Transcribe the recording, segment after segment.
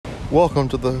Welcome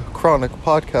to the Chronic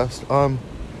Podcast. I'm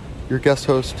your guest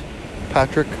host,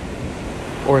 Patrick,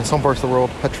 or in some parts of the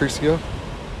world, Patricio,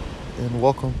 and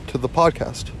welcome to the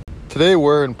podcast. Today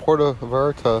we're in Puerto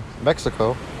Vallarta,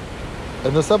 Mexico,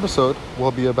 and this episode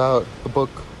will be about the book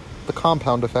The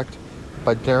Compound Effect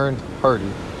by Darren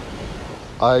Hardy.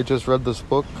 I just read this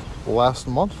book last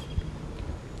month.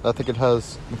 I think it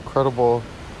has incredible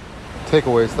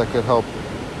takeaways that could help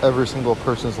every single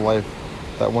person's life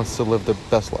that wants to live their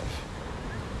best life.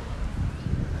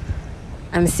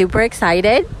 I'm super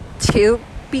excited to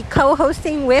be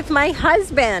co-hosting with my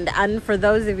husband. And for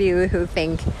those of you who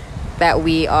think that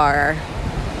I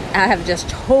have just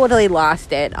totally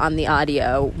lost it on the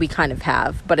audio, we kind of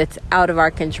have, but it's out of our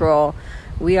control.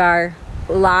 We are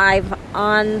live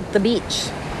on the beach.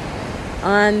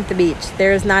 On the beach.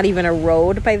 There's not even a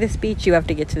road by this beach. You have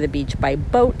to get to the beach by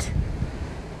boat.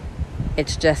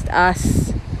 It's just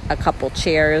us, a couple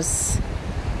chairs,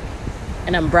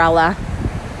 an umbrella.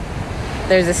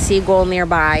 There's a seagull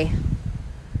nearby,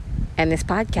 and this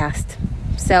podcast.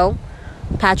 So,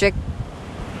 Patrick,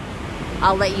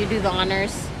 I'll let you do the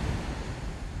honors.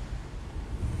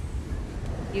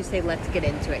 You say let's get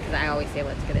into it, because I always say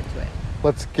let's get into it.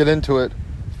 Let's get into it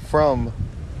from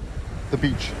the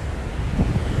beach.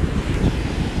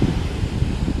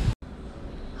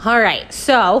 All right,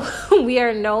 so we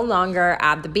are no longer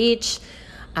at the beach.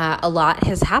 A lot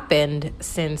has happened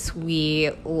since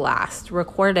we last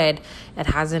recorded. It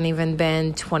hasn't even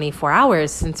been 24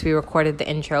 hours since we recorded the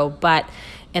intro, but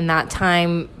in that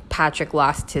time, Patrick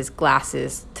lost his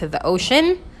glasses to the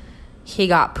ocean. He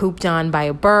got pooped on by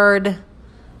a bird.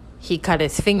 He cut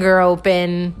his finger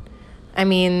open. I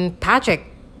mean, Patrick,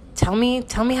 tell me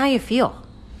how you feel.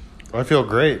 I feel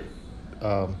great.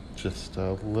 Just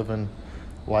living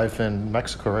life in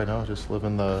Mexico right now, just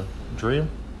living the dream.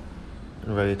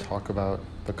 And ready to talk about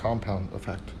the compound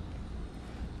effect.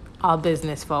 All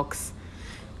business, folks.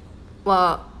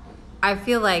 Well, I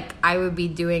feel like I would be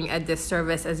doing a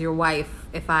disservice as your wife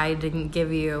if I didn't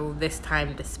give you this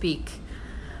time to speak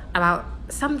about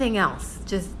something else.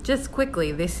 Just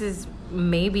quickly, this is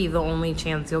maybe the only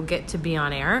chance you'll get to be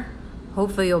on air.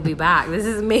 Hopefully you'll be back. This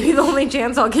is maybe the only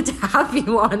chance I'll get to have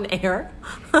you on air.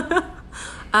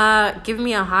 Give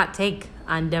me a hot take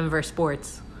on Denver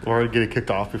sports. Or get it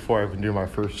kicked off before I even do my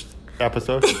first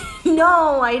episode?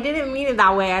 No, I didn't mean it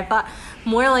that way. I thought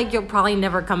more like you'll probably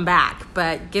never come back.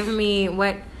 But give me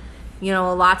what,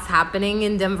 a lot's happening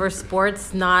in Denver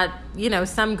sports. Not,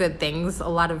 some good things, a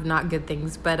lot of not good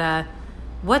things. But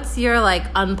what's your,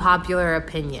 unpopular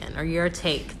opinion or your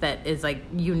take that is,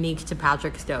 unique to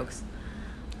Patrick Stokes?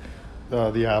 The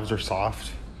Avs are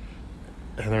soft,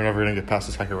 and they're never going to get past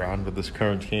the second round with this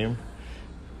current team.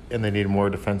 And they need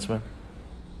more defensemen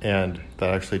and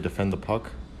that actually defend the puck.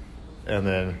 And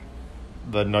then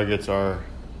the Nuggets are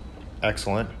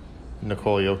excellent.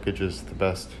 Nikola Jokic is the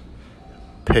best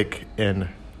pick in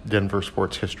Denver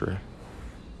sports history.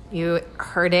 You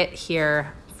heard it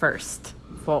here first,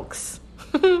 folks.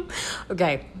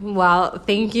 Okay, well,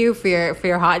 thank you for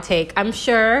your hot take. I'm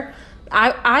sure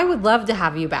I would love to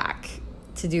have you back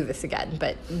to do this again,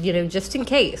 but just in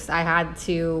case, I had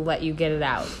to let you get it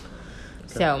out.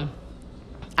 Okay. So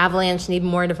Avalanche need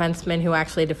more defensemen who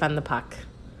actually defend the puck.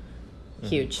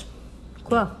 Huge.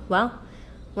 Cool. Well,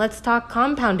 let's talk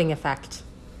compounding effect.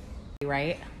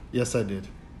 Right? Yes, I did.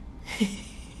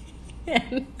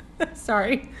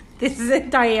 Sorry, this isn't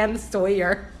Diane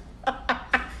Sawyer.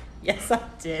 Yes, I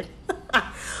did.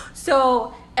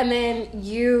 So, and then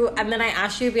I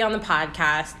asked you to be on the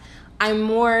podcast. I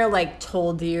more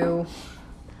told you.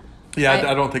 Yeah,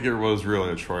 I don't think it was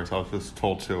really a choice. I was just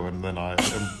told to, and then I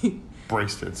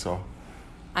embraced it. So,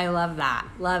 I love that.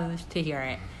 Love to hear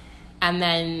it. And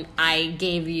then I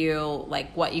gave you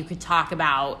what you could talk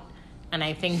about, and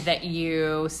I think that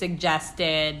you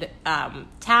suggested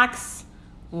tax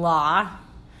law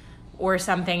or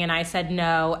something, and I said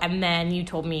no. And then you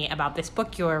told me about this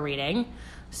book you were reading.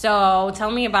 So tell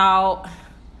me about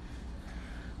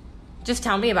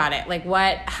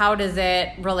it. How does it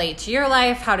relate to your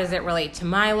life? How does it relate to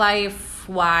my life?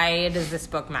 Why does this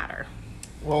book matter?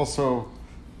 Well, so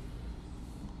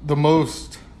the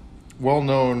most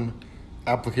well-known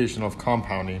application of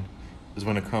compounding is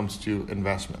when it comes to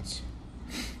investments.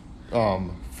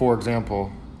 For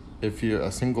example, if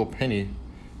a single penny,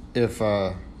 who's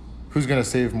going to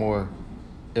save more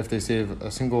if they save a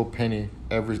single penny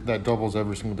that doubles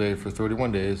every single day for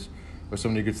 31 days, or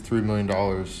somebody gets $3 million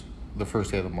the first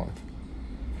day of the month?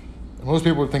 Most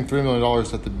people would think $3 million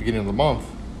at the beginning of the month,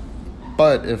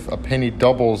 but if a penny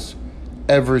doubles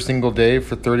every single day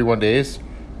for 31 days,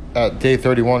 at day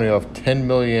 31 we have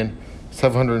 $10,600,000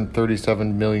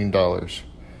 $737 million.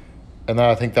 And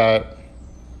I think that,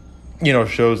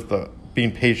 shows the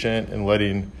being patient and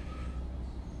letting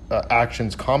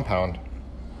actions compound,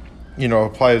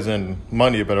 applies in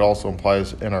money, but it also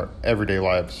applies in our everyday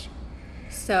lives.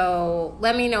 So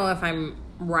let me know if I'm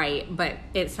right, but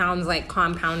it sounds like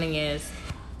compounding is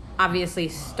obviously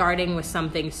starting with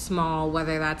something small,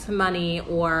 whether that's money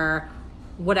or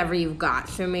whatever you've got.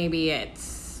 So maybe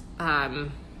it's, I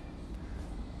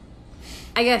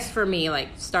guess for me, like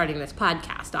starting this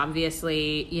podcast,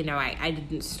 obviously, I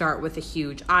didn't start with a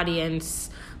huge audience.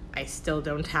 I still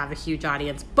don't have a huge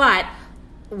audience, but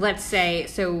let's say,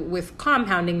 so with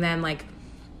compounding then, like,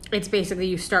 it's basically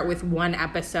you start with one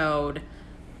episode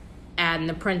and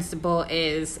the principle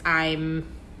is as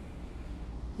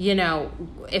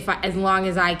long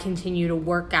as I continue to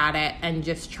work at it and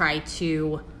just try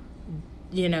to,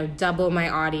 double my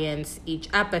audience each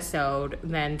episode,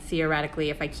 then theoretically,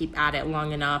 if I keep at it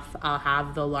long enough, I'll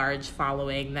have the large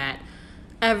following that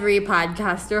every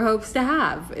podcaster hopes to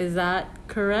have. Is that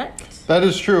correct? That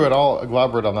is true, and I'll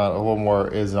elaborate on that a little more.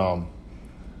 Is all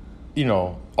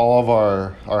of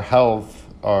our health,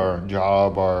 our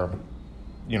job, our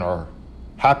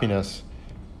happiness,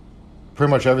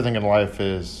 pretty much everything in life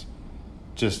is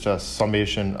just a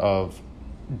summation of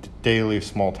daily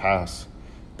small tasks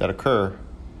that occur.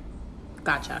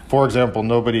 Gotcha. For example,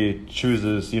 nobody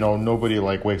chooses, nobody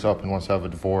wakes up and wants to have a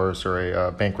divorce or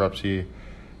a bankruptcy,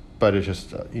 but it's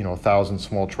just, 1,000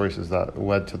 small choices that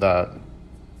led to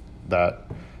that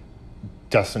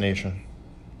destination.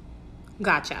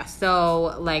 Gotcha.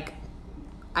 So,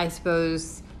 I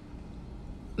suppose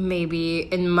maybe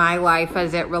in my life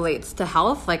as it relates to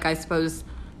health, I suppose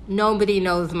nobody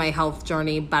knows my health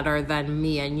journey better than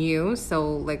me and you.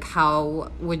 So,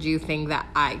 how would you think that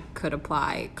I could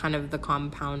apply kind of the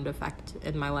compound effect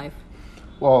in my life?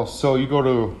 Well, so you go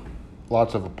to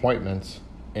lots of appointments,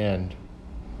 and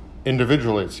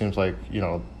individually it seems like, they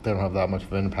don't have that much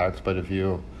of an impact. But if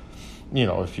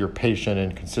if you're patient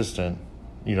and consistent,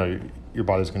 your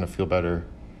body's going to feel better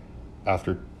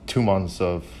after 2 months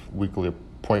of weekly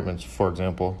appointments, for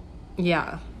example.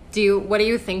 Yeah. What do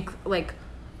you think,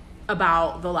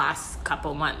 about the last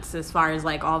couple months as far as,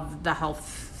 all the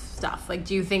health stuff?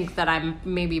 Do you think that I'm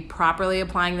maybe properly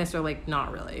applying this or,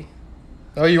 not really?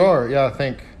 Oh, you are? Yeah,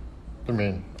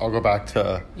 I'll go back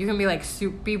to... You can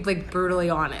be brutally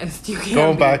honest. You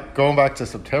can't going back to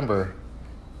September,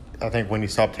 I think when you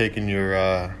stopped taking your,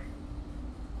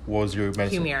 what was your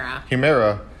medicine?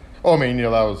 Humira. Oh,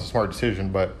 that was a smart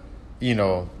decision, but,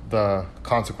 the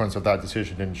consequence of that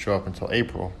decision didn't show up until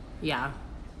April. Yeah.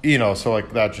 So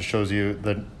that just shows you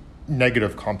the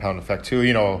negative compound effect too.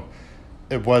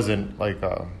 It wasn't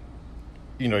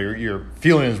your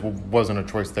feelings wasn't a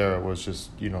choice there. It was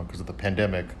just, because of the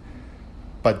pandemic.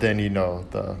 But then,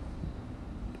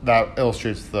 that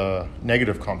illustrates the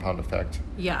negative compound effect.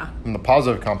 Yeah. And the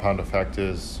positive compound effect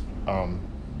is, having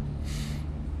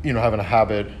a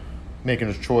habit, making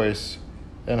a choice,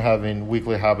 and having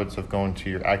weekly habits of going to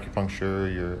your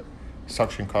acupuncture, your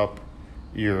suction cup,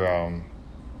 your,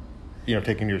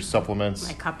 taking your supplements.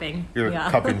 My cupping. Your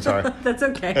cupping, sorry. That's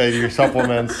okay. Your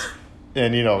supplements,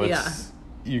 and,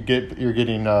 you're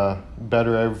getting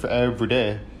better every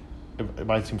day. It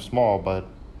might seem small, but,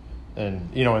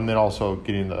 and then also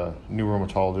getting the new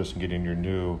rheumatologist and getting your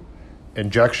new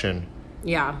injection.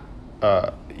 Yeah.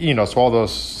 So all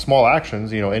those small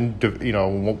actions,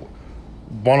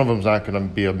 one of them's not going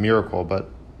to be a miracle, but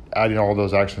adding all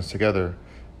those actions together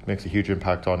makes a huge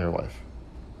impact on your life.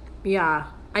 Yeah,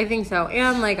 I think so.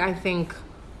 And I think,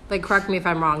 correct me if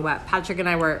I'm wrong, but Patrick and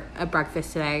I were at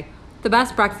breakfast today. The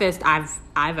best breakfast I've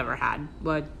ever had.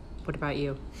 What about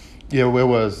you? Yeah, it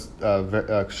was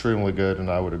extremely good, and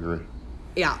I would agree.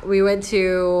 Yeah, we went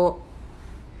to,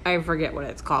 I forget what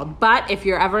it's called, but if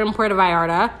you're ever in Puerto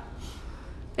Vallarta,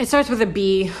 it starts with a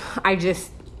B.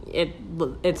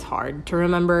 It's hard to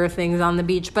remember things on the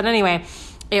beach. But anyway,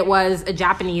 it was a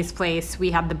Japanese place.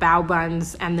 We had the bao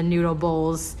buns and the noodle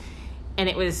bowls, and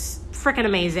it was freaking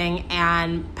amazing.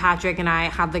 And Patrick and I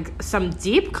had some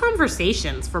deep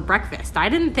conversations for breakfast. I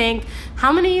didn't think,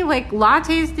 how many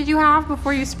lattes did you have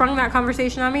before you sprung that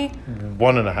conversation on me?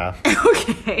 1.5.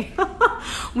 Okay.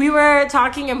 We were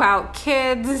talking about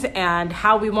kids and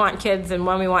how we want kids and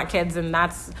when we want kids, and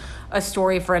that's a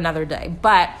story for another day.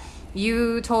 But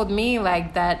you told me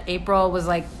that April was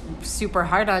super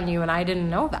hard on you, and I didn't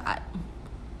know that.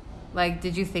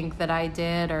 Did you think that I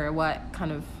did, or what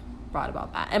kind of brought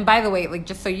about that? And by the way,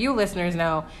 just so you listeners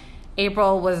know,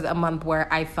 April was a month where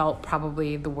I felt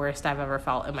probably the worst I've ever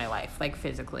felt in my life,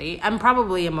 physically and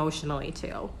probably emotionally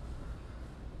too.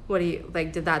 What do you,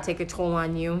 like, did that take a toll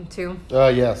on you too?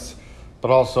 Yes.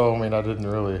 But also,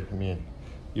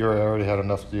 you already had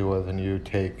enough to deal with, and you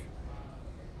take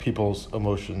people's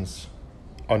emotions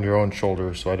on your own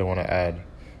shoulders, so I don't want to add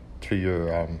to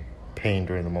your pain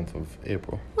during the month of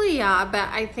April. Well, yeah, but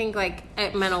I think, like,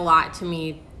 it meant a lot to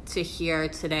me to hear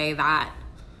today that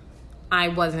I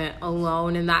wasn't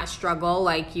alone in that struggle.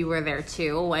 Like, you were there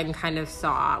too, and kind of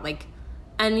saw, like,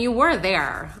 and you were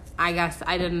there. I guess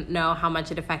I didn't know how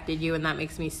much it affected you, and that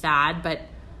makes me sad, but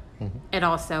it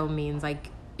also means, like,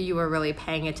 you were really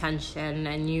paying attention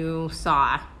and you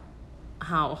saw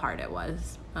how hard it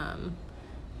was.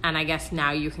 And I guess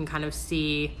now you can kind of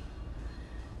see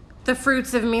the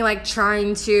fruits of me, like,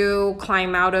 trying to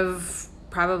climb out of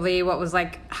probably what was,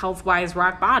 like, health-wise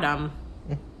rock bottom.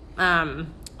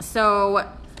 So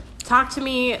talk to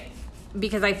me,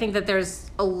 because I think that there's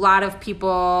a lot of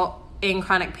people in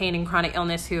chronic pain and chronic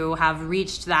illness who have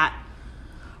reached that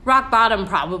rock bottom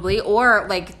probably, or,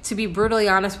 like, to be brutally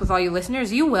honest with all you listeners,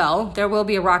 there will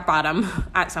be a rock bottom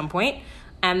at some point,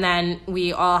 and then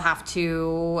we all have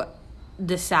to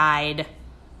decide,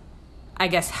 I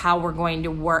guess, how we're going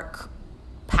to work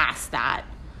past that,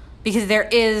 because there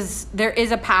is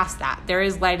a past that. There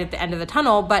is light at the end of the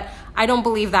tunnel, but I don't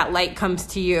believe that light comes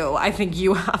to you. I think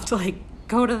you have to, like,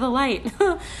 go to the light.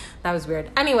 That was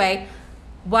weird. Anyway,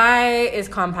 why is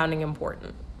compounding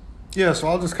important? Yeah, so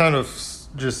I'll just kind of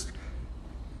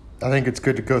I think it's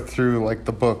good to go through, like,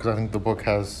 the book, 'cause I think the book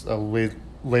has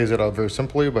lays it out very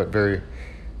simply, but very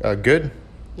good.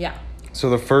 Yeah. So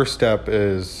the first step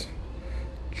is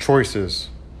choices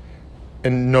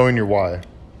and knowing your why.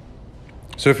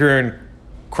 So if you're in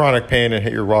chronic pain and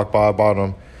hit your rock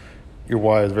bottom, your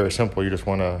why is very simple. You just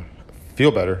want to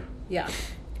feel better. Yeah.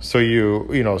 So so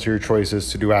your choice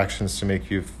is to do actions to make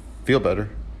you feel better.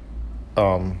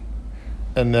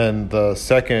 And then the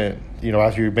second,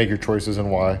 after you make your choices and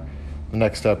why, the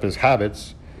next step is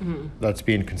habits. That's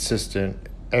being consistent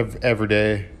every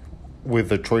day with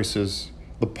the choices,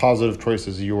 the positive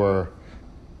choices you are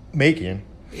making.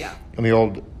 Yeah. And the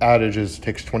old adage is it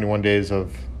takes 21 days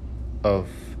of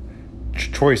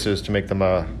choices to make them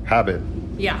a habit.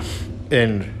 Yeah.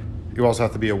 And you also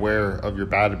have to be aware of your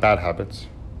bad habits.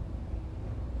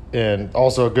 And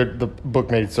also the book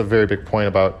makes a very big point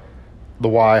about the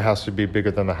why has to be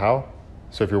bigger than the how.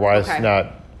 So if your why is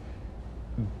not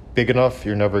big enough,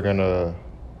 you're never going to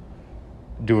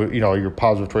do it. Your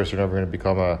positive choices are never going to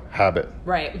become a habit.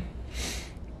 Right.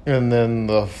 And then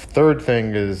the third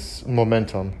thing is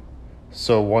momentum.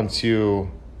 So once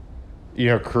you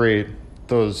create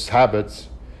those habits,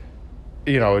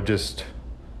 it just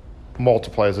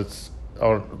multiplies. It's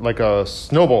like a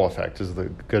snowball effect is the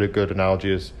good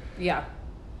analogy is. Yeah.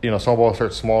 Snowball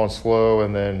starts small and slow,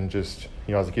 and then just,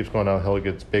 as it keeps going downhill, it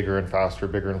gets bigger and faster.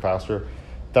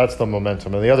 That's the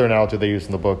momentum. And the other analogy they use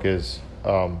in the book is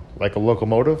like a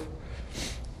locomotive.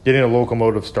 Getting a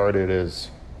locomotive started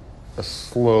is a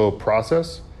slow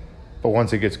process, but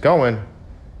once it gets going,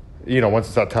 once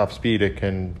it's at top speed, it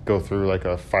can go through like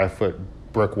a 5-foot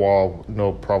brick wall,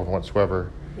 no problem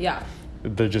whatsoever. Yeah.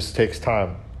 It just takes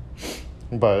time.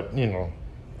 But,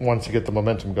 once you get the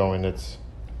momentum going, it's,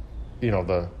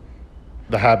 the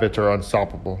habits are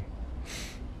unstoppable.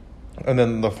 And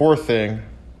then the fourth thing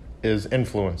is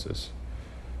influences.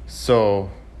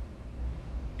 So,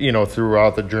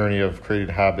 throughout the journey of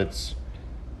creating habits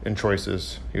and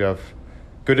choices, you have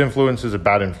good influences and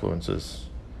bad influences,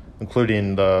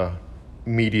 including the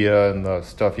media and the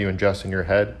stuff you ingest in your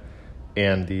head,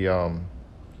 and the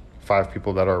 5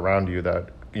 people that are around you that,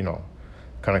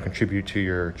 kind of contribute to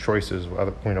your choices,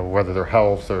 whether they're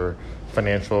health or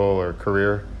financial or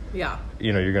career. Yeah.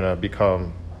 You're going to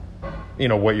become,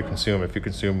 what you consume. If you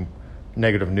consume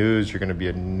negative news, you're going to be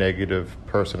a negative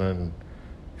person. And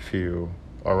if you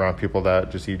are around people that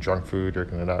just eat junk food, you're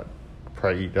going to not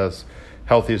probably eat as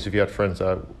healthy as if you had friends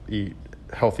that eat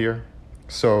healthier.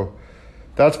 So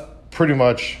that's pretty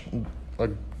much a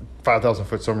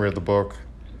 5,000-foot summary of the book.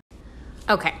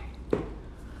 Okay.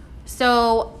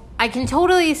 So I can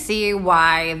totally see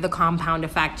why the compound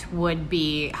effect would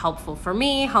be helpful for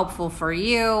me, helpful for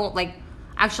you. Like,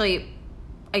 actually,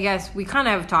 I guess we kind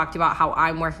of talked about how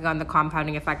I'm working on the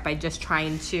compounding effect by just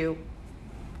trying to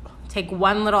take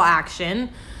one little action,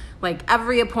 like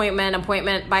every appointment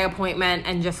by appointment,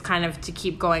 and just kind of to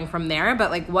keep going from there.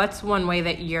 But, like, what's one way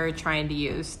that you're trying to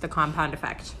use the compound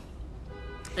effect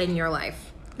in your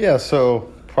life? Yeah,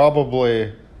 so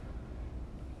probably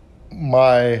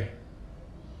my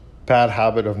bad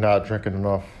habit of not drinking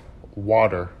enough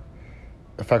water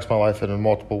affects my life in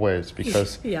multiple ways,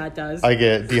 because yeah, it does. I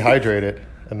get dehydrated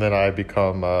and then I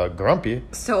become grumpy.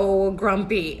 So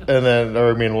grumpy. And then,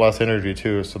 less energy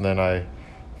too. So then I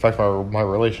affect my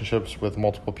relationships with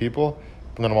multiple people.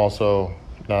 And then I'm also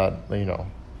not,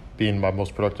 being my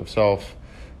most productive self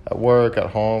at work, at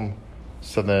home.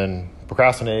 So then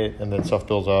procrastinate, and then stuff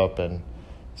builds up. And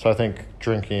so I think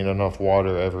drinking enough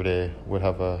water every day would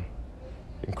have a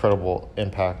incredible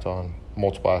impact on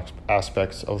multiple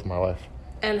aspects of my life.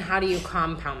 And how do you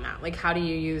compound that? Like, how do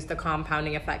you use the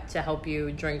compounding effect to help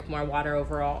you drink more water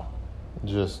overall?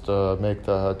 Just make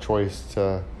the choice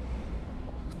to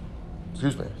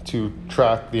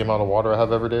track the amount of water I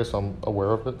have every day, so I'm aware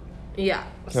of it. Yeah.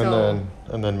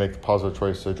 And then make the positive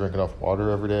choice to drink enough water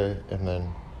every day, and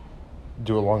then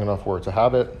do it long enough where it's a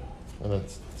habit, and then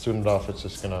soon enough it's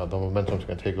just the momentum's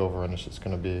gonna take over, and it's just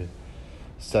gonna be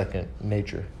second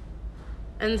nature.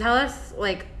 And tell us,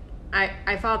 like,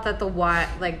 I thought that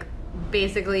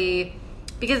basically,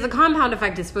 because the compound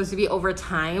effect is supposed to be over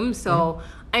time, so,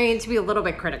 to be a little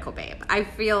bit critical, babe, I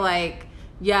feel like,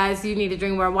 yes, you need to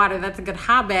drink more water, that's a good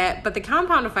habit, but the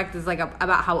compound effect is,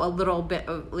 about how a little bit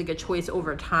of, a choice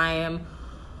over time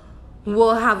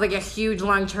will have, a huge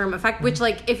long-term effect, which,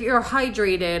 if you're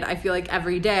hydrated, I feel like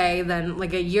every day, then,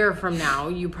 a year from now,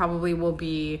 you probably will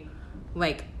be,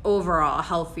 overall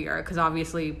healthier, because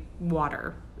obviously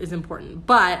water is important.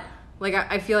 But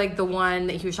I feel like the one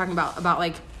that he was talking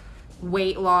about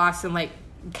weight loss and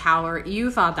calorie, you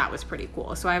thought that was pretty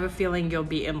cool, so I have a feeling you'll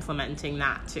be implementing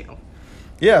that too.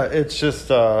 Yeah, it's just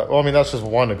that's just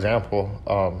one example.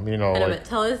 But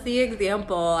tell us the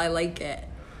example. I like it.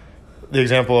 The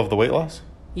example of the weight loss?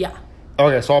 Yeah.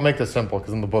 Okay, so I'll make this simple,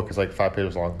 because in the book it's 5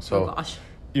 pages long. So oh gosh.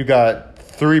 You got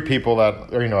 3 people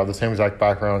that are, have the same exact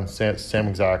background, same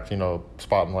exact,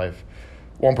 spot in life.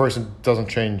 One person doesn't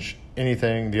change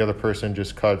anything. The other person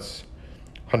just cuts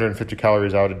 150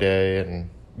 calories out a day and,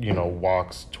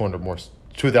 walks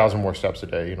 2,000 more steps a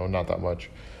day, not that much.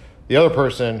 The other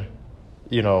person,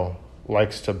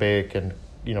 likes to bake, and,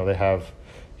 he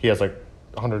has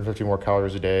 150 more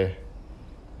calories a day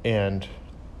and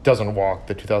doesn't walk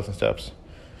the 2,000 steps.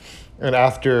 And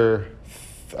after,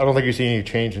 I don't think you see any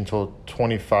change until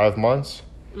 25 months.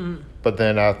 But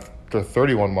then after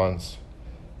 31 months,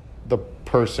 the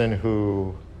person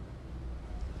who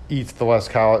eats the less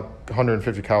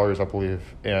 150 calories, I believe,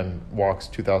 and walks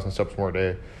 2,000 steps more a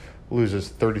day loses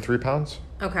 33 pounds.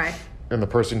 Okay. And the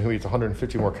person who eats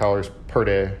 150 more calories per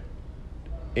day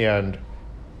and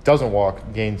doesn't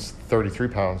walk gains 33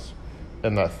 pounds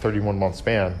in that 31-month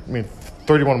span.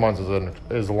 31 months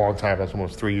is a long time. That's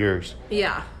almost 3 years.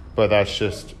 Yeah. But I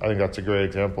think that's a great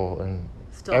example in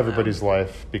everybody's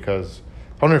life, because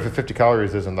 150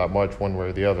 calories isn't that much one way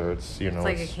or the other. It's, it's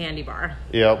like a candy bar.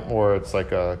 Yeah, or it's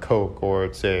like a Coke, or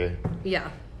it's a... Yeah.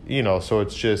 So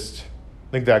it's just...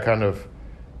 I think that kind of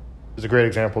is a great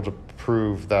example to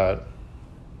prove that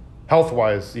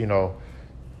health-wise,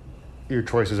 your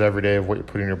choices every day of what you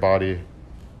put in your body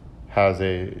has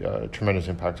a tremendous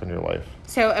impact on your life.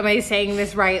 So am I saying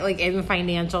this right, in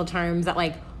financial terms,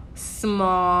 that,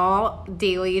 small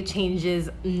daily changes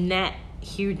net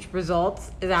huge results?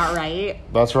 Is that right?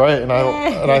 That's right. And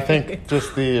I think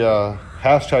just the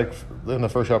hashtag in the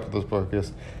first chapter of this book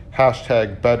is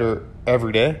hashtag better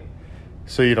every day.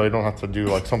 So, you don't have to do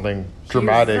something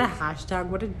dramatic. Use the hashtag,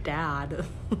 what a dad.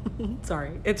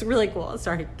 Sorry. It's really cool.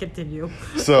 Sorry, continue.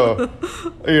 So,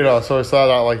 so it's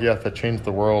not like you have to change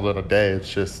the world in a day. It's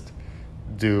just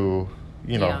do,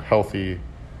 healthy,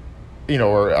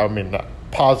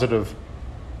 positive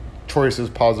choices,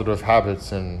 positive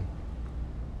habits, and,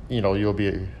 you'll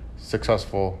be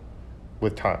successful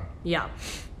with time. Yeah.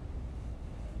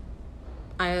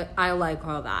 I like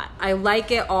all that. I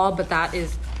like it all, but that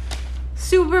is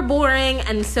super boring.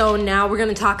 And so now we're going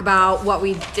to talk about what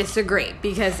we disagree,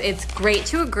 because it's great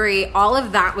to agree. All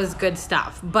of that was good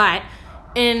stuff. But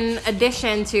in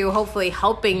addition to hopefully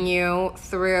helping you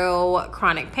through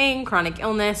chronic pain, chronic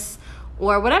illness,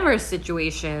 or whatever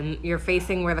situation you're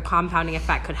facing where the compound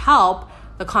effect could help,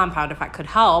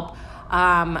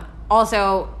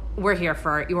 also, we're here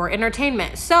for your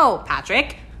entertainment. So,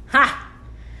 Patrick,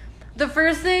 the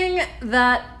first thing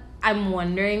that I'm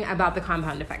wondering about the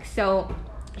compound effect. So,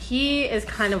 he is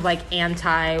kind of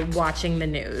anti-watching the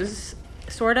news,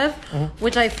 sort of,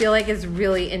 which I feel like is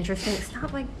really interesting. It's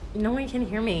not no one can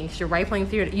hear me because you're rifling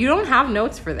through it. You don't have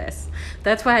notes for this.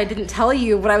 That's why I didn't tell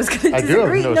you what I was going to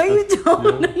disagree. No, you don't.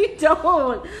 Yeah. No, you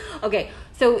don't. Okay,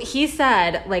 so he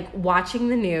said, watching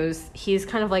the news, he's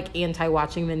kind of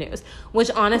anti-watching the news,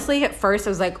 which honestly, at first, I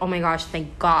was like, oh my gosh,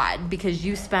 thank God, because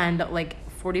you spend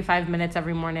 45 minutes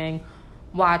every morning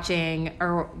watching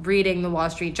or reading the Wall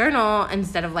Street Journal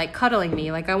instead of cuddling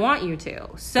me like I want you to.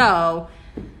 So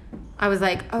I was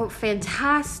like, oh,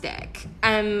 fantastic.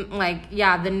 And like,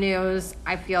 yeah, the news,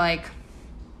 I feel like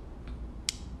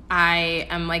I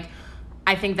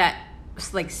think that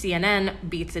like CNN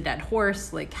beats a dead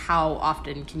horse. Like, how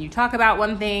often can you talk about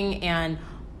one thing? And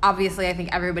obviously I think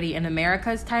everybody in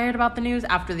America is tired about the news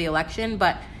after the election,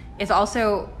 but it's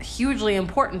also hugely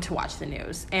important to watch the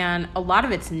news. And a lot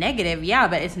of it's negative, yeah,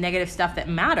 but it's negative stuff that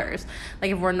matters. Like,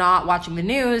 if we're not watching the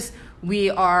news, we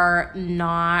are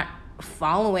not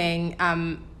following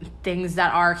things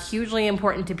that are hugely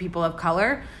important to people of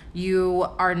color. You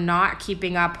are not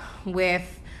keeping up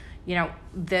with, you know,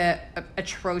 the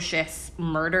atrocious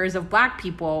murders of Black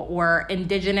people or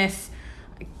Indigenous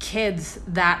kids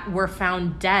that were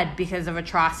found dead because of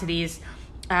atrocities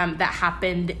that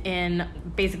happened in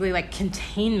basically like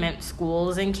containment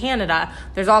schools in Canada.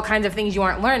 There's all kinds of things you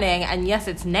aren't learning, and yes,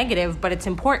 it's negative, but it's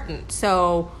important.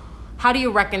 So how do you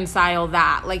reconcile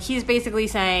that? Like, he's basically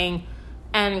saying,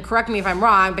 and correct me if I'm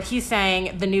wrong, but he's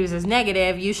saying the news is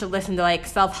negative, you should listen to like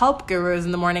self-help gurus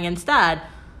in the morning instead.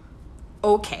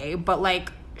 Okay, but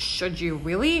like, should you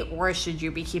really, or should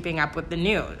you be keeping up with the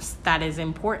news? That is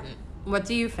important. What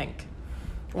do you think?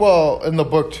 Well, in the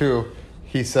book too,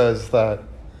 he says that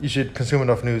you should consume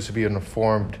enough news to be an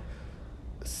informed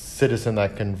citizen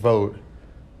that can vote.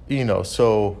 You know,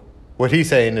 so what he's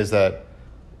saying is that,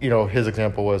 you know, his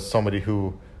example was somebody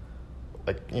who,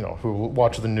 like, you know, who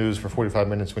watches the news for 45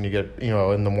 minutes when you get, you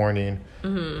know, in the morning,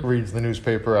 reads the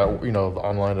newspaper at, you know,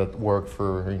 online at work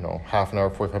for, you know, half an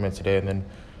hour, 45 minutes a day, and then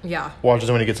watches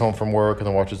it when he gets home from work, and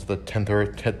then watches the 10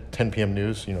 p.m.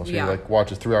 news, you know, so he like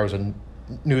watches 3 hours of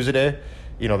news a day.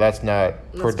 You know, that's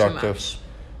not productive.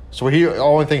 So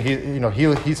only thing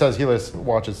he says he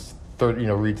watches 30, you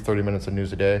know, reads 30 minutes of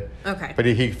news a day. Okay. But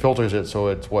he filters it so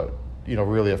it's what, you know,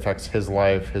 really affects his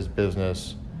life, his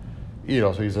business. You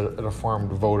know, so he's an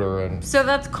informed voter. And so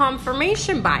that's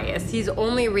confirmation bias. He's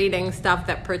only reading stuff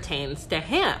that pertains to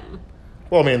him.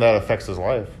 Well, I mean, that affects his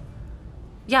life.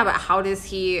 Yeah, but how does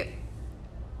he,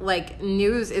 like,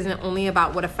 news isn't only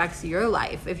about what affects your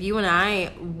life. If you and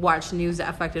I watched news that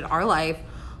affected our life,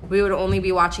 we would only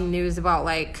be watching news about,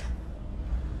 like,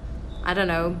 I don't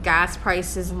know, gas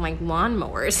prices and, like,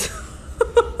 lawnmowers.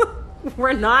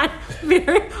 We're not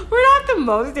the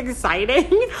most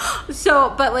exciting.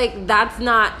 So, but like, that's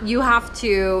not, you have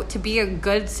to be a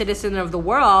good citizen of the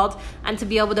world and to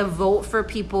be able to vote for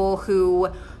people who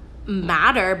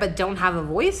matter but don't have a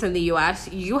voice in the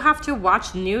US, you have to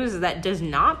watch news that does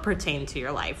not pertain to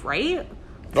your life, right?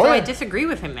 So I disagree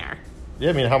with him there.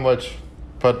 Yeah, I mean,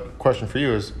 but question for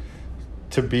you is,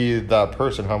 to be that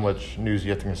person, how much news you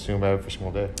have to consume every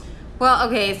single day? Well,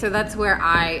 okay, so that's where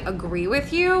I agree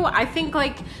with you. I think,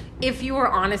 like, if you were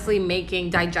honestly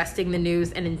digesting the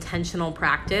news an intentional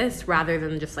practice rather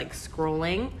than just, like,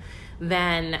 scrolling,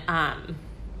 then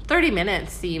 30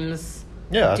 minutes seems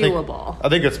doable. I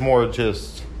think it's more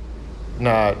just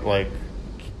not, like,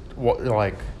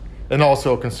 and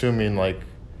also consuming, like,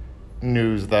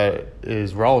 news that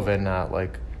is relevant, not,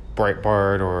 like,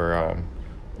 Breitbart or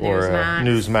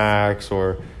Newsmax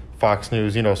or Fox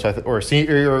News, you know, so or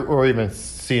even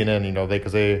CNN, you know,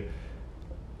 because they,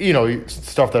 you know,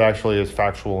 stuff that actually is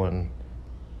factual and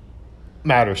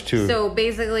matters too. So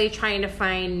basically, trying to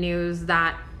find news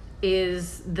that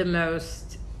is the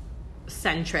most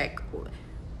centric,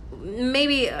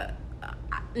 maybe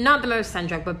not the most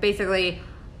centric, but basically,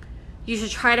 you should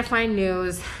try to find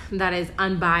news that is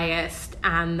unbiased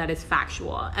and that is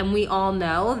factual. And we all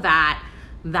know that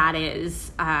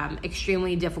is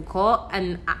extremely difficult,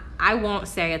 and I won't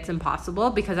say it's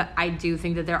impossible, because I do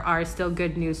think that there are still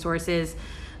good news sources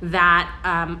that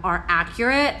are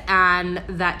accurate and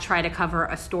that try to cover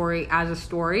a story as a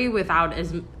story with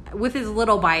as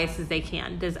little bias as they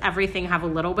can. Does everything have a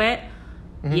little bit?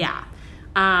 Mm-hmm. Yeah.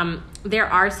 There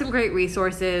are some great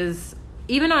resources.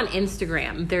 Even on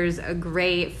Instagram, there's a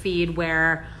great feed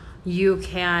where you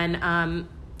can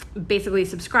basically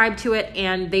subscribe to it,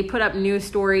 and they put up news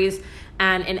stories,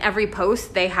 and in every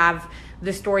post they have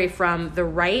the story from the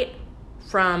right,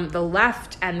 from the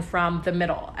left, and from the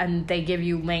middle, and they give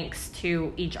you links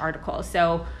to each article.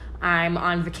 So I'm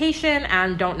on vacation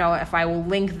and don't know if I will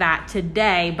link that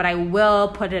today, but I will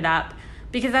put it up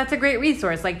because that's a great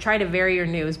resource. Like, try to vary your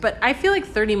news, but I feel like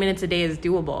 30 minutes a day is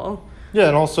doable. Yeah,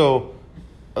 and also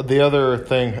the other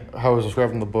thing how it was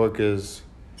described in the book is,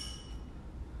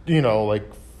 you know, like,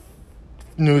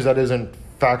 news that isn't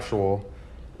factual,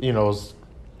 you know,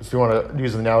 if you want to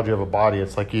use the analogy of a body,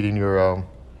 it's like eating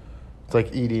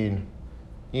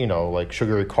you know, like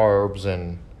sugary carbs,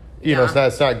 and you know,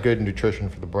 it's not good nutrition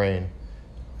for the brain.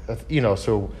 You know,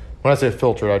 so when I say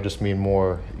filtered, I just mean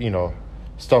more, you know,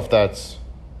 stuff that's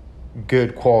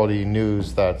good quality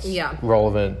news that's Yeah.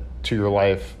 relevant to your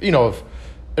life.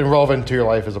 And relevant to your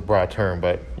life is a broad term,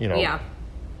 but Yeah.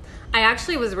 I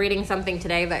actually was reading something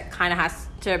today that kind of has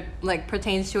to,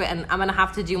 pertains to it, and I'm going to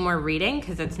have to do more reading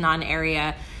because it's not an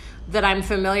area that I'm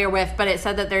familiar with, but it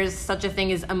said that there's such a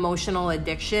thing as emotional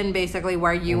addiction, basically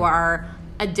where you are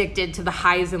addicted to the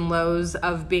highs and lows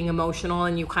of being emotional,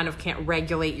 and you kind of can't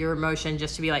regulate your emotion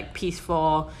just to be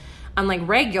peaceful and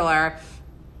regular.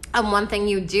 And one thing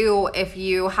you do if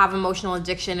you have emotional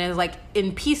addiction is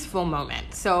in peaceful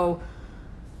moments. So,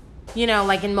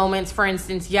 in moments, for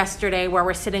instance, yesterday where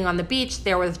we're sitting on the beach,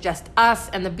 there was just us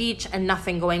and the beach and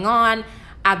nothing going on.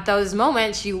 At those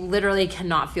moments, you literally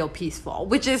cannot feel peaceful,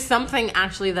 which is something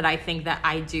actually that I think that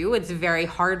I do. It's very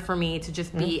hard for me to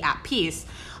just be at peace.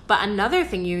 But another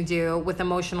thing you do with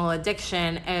emotional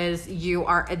addiction is you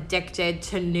are addicted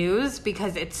to news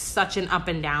because it's such an up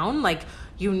and down.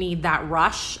 You need that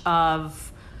rush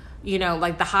of,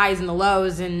 the highs and the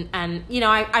lows. And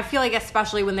I feel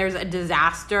especially when there's a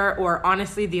disaster, or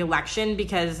honestly the election,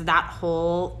 because that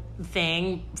whole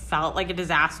thing felt like a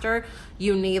disaster,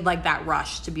 you need that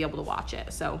rush to be able to watch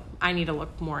it. So I need to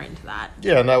look more into that.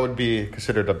 Yeah, and that would be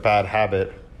considered a bad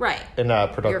habit. Right. And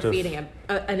not productive. You're feeding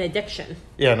an addiction.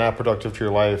 Yeah, not productive to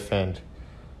your life. And,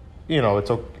 you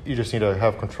just need to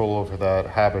have control over that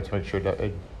habit to make sure that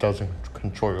it doesn't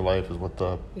control your life is what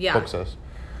the book says.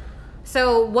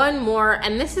 So one more,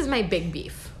 and this is my big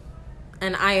beef.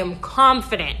 And I am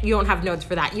confident you don't have notes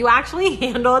for that. You actually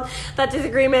handled that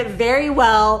disagreement very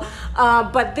well.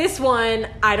 But this one,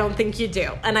 I don't think you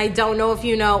do. And I don't know if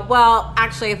you know. Well,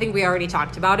 actually, I think we already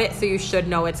talked about it, so you should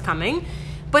know it's coming.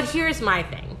 But here's my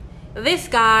thing. This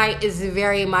guy is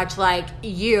very much like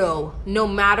you. No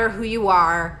matter who you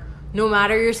are, no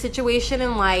matter your situation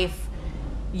in life,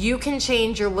 you can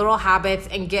change your little habits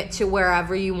and get to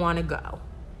wherever you want to go.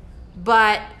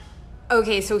 But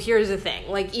okay, so here's the thing.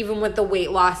 Even with the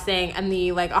weight loss thing and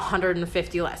the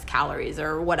 150 less calories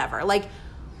or whatever,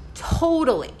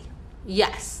 totally,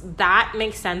 yes, that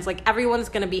makes sense. Everyone's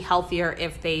gonna be healthier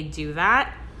if they do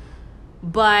that.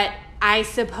 But I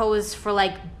suppose for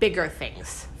bigger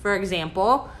things, for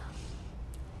example,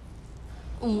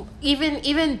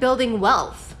 even building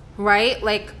wealth, right?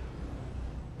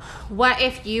 What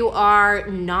if you are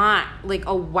not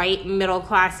a white middle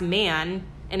class man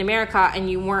in America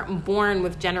and you weren't born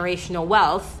with generational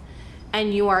wealth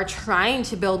and you are trying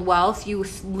to build wealth? You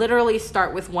literally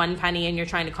start with 1 penny and you're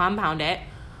trying to compound it,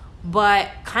 but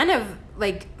kind of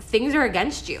things are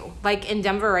against you. In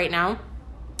Denver right now,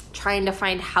 trying to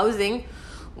find housing.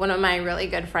 One of my really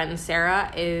good friends,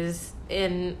 Sarah, is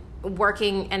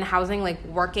working in housing,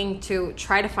 working to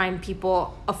try to find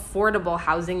people affordable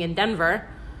housing in Denver.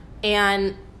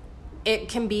 And it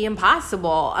can be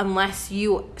impossible unless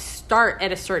you start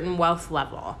at a certain wealth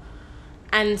level.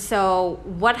 And so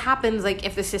what happens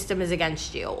if the system is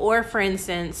against you? Or for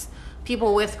instance,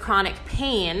 people with chronic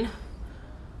pain.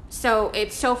 So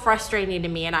it's so frustrating to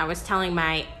me, and I was telling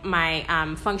my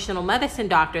functional medicine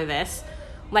doctor this.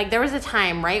 There was a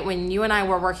time, right, when you and I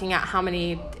were working out how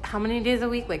many days a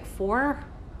week? 4?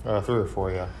 3 or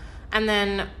 4, yeah.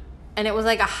 And it was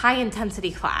a high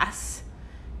intensity class.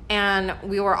 And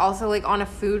we were also on a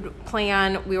food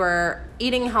plan. We were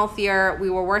eating healthier. We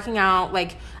were working out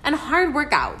and hard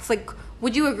workouts.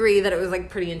 Would you agree that it was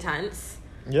pretty intense?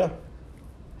 Yeah.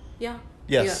 Yeah.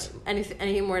 Yes.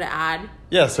 Anything more to add?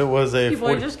 Yes, it was a. People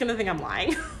are just gonna think I'm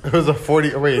lying. It was a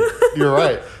 40. Wait, you're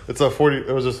right. It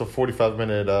was just a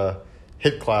 45-minute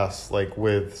HIIT class,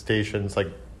 with stations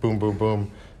boom, boom,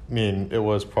 boom. I mean, it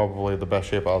was probably the best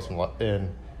shape I was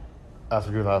in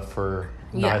after doing that for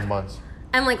 9 months.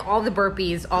 And all the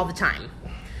burpees all the time.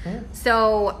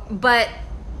 So, but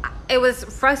it was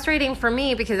frustrating for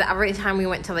me because every time we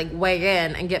went to weigh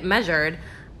in and get measured,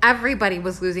 everybody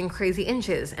was losing crazy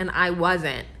inches and I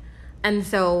wasn't. And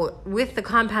so with the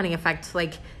compounding effect,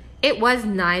 it was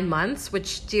 9 months,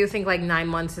 which do you think 9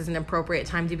 months is an appropriate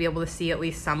time to be able to see at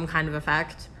least some kind of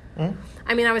effect?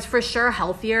 I mean, I was for sure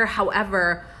healthier.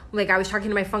 However, I was talking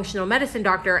to my functional medicine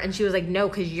doctor and she was no,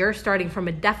 because you're starting from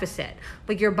a deficit.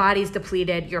 Your body's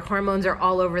depleted, your hormones are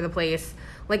all over the place,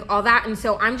 all that. And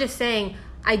so I'm just saying,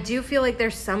 I do feel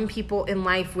there's some people in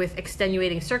life with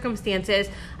extenuating circumstances.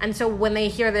 And so when they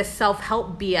hear this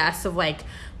self-help BS of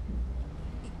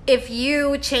if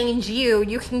you change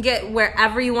you can get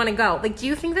wherever you want to go. Do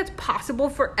you think that's possible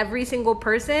for every single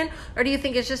person? Or do you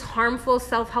think it's just harmful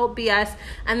self-help BS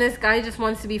and this guy just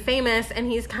wants to be famous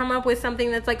and he's come up with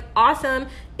something that's awesome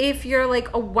if you're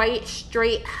a white,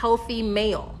 straight, healthy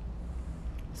male?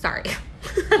 Sorry.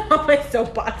 I'm on my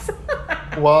soapbox.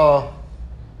 Well,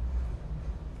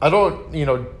 I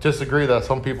don't, disagree that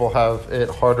some people have it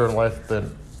harder in life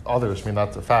than others. I mean,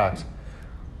 that's a fact.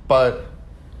 But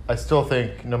I still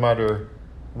think no matter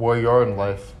where you are in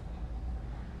life,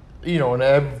 and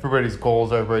everybody's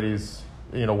goals, everybody's,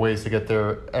 ways to get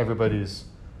there, everybody's,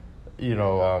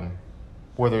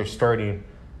 where they're starting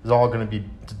is all going to be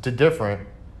different.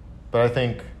 But I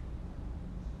think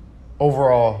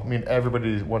overall,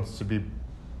 everybody wants to be,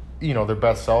 their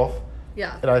best self.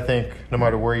 Yeah. And I think no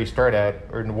matter where you start at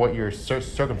or what your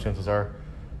circumstances are,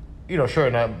 sure,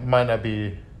 it might not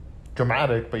be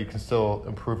dramatic, but you can still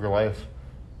improve your life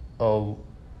a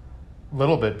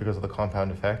little bit because of the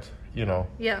compound effect,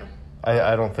 Yeah.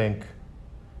 I don't think,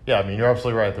 you're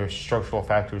absolutely right. There's structural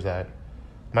factors that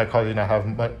might cause you not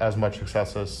have as much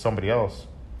success as somebody else.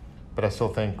 But I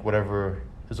still think whatever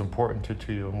is important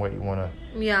to you and what you want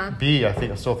to be,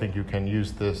 I still think you can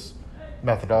use this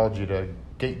methodology to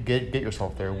get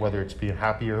yourself there, whether it's being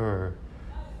happier or,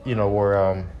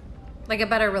 or like a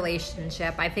better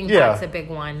relationship. I think that's a big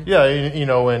one. Yeah,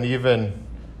 and even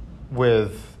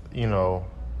with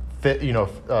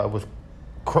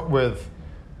with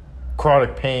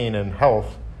chronic pain and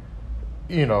health,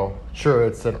 sure,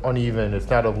 it's an uneven. It's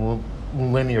not a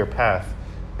linear path.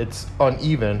 It's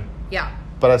uneven. Yeah.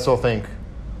 But I still think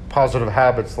positive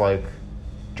habits like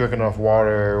drinking enough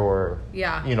water, or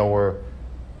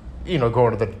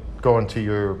going to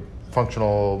your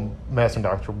functional medicine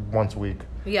doctor once a week.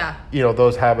 Yeah.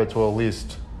 Those habits will at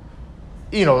least,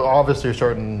 obviously you're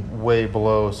starting way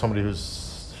below somebody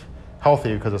who's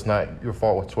healthy because it's not your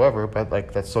fault whatsoever, but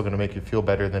that's still going to make you feel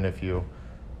better than if you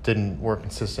didn't work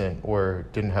consistent or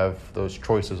didn't have those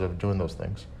choices of doing those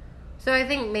things. So I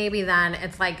think maybe then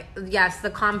it's yes,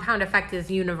 the compound effect is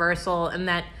universal, and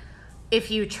that if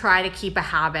you try to keep a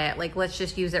habit, let's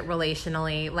just use it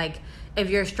relationally, if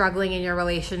you're struggling in your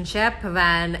relationship,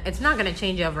 then it's not going to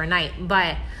change overnight,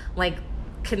 but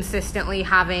consistently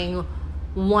having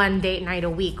one date night a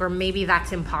week, or maybe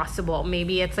that's impossible.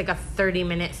 Maybe it's a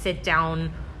 30-minute sit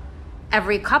down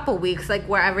every couple weeks,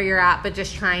 wherever you're at, but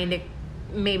just trying to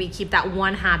maybe keep that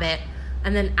one habit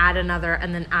and then add another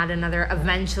and then add another.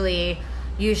 Eventually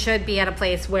you should be at a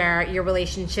place where your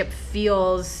relationship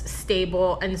feels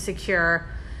stable and secure.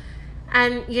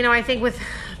 And, I think with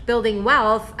building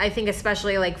wealth, I think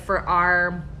especially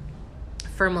for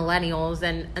millennials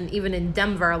and even in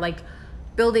Denver,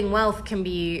 building wealth can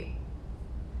be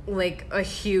a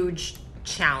huge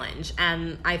challenge.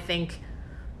 And I think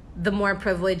the more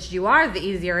privileged you are, the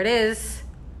easier it is.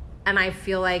 And I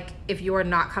feel if you are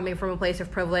not coming from a place of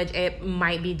privilege, it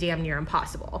might be damn near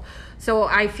impossible. So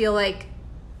I feel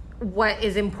what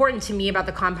is important to me about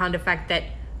the compound effect that,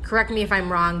 correct me if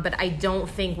I'm wrong, but I don't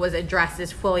think was addressed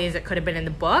as fully as it could have been in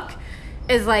the book,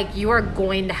 is you are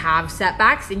going to have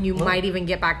setbacks and you might even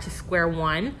get back to square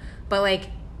one. But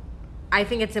I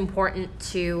think it's important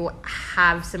to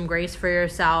have some grace for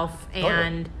yourself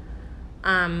and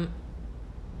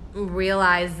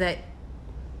realize that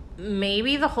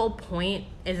maybe the whole point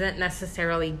isn't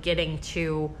necessarily getting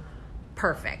to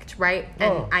perfect, right?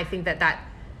 And I think that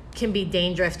can be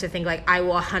dangerous to think I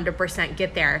will 100%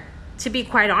 get there. To be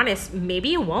quite honest, maybe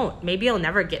you won't. Maybe you'll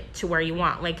never get to where you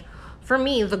want. For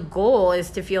me, the goal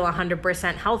is to feel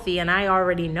 100% healthy, and I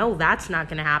already know that's not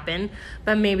going to happen,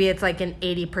 but maybe it's an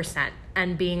 80%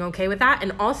 and being okay with that.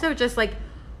 And also just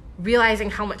realizing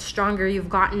how much stronger you've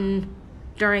gotten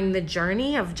during the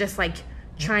journey of just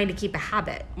trying to keep a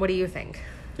habit. What do you think?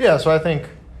 Yeah, so I think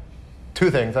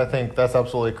two things. I think that's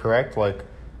absolutely correct.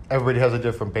 Everybody has a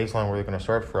different baseline where they're going to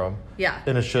start from. Yeah.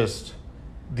 And it's just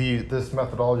this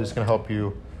methodology is going to help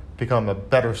you become a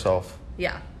better self.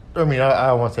 Yeah. I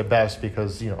don't want to say best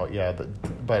because,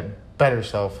 but better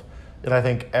self. And I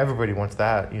think everybody wants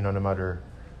that, no matter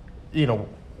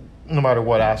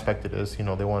what aspect it is, they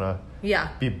want to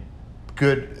be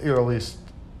good or at least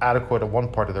adequate at one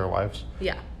part of their lives.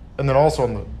 Yeah. And then also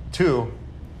on the two,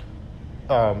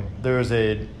 there's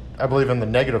I believe in the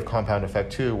negative compound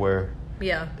effect too, where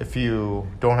if you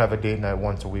don't have a date night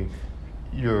once a week,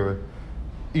 you're,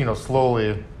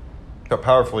 slowly but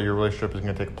powerfully your relationship is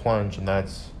going to take a plunge, and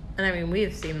that's... And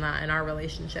we've seen that in our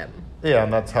relationship. Yeah,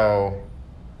 and that's how,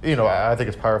 I think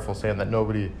it's powerful saying that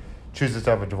nobody chooses to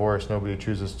have a divorce, nobody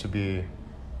chooses to be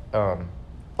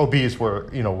obese, where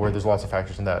there's lots of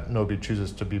factors in that. Nobody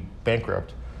chooses to be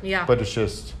bankrupt. Yeah. But it's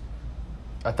just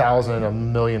 1,000, a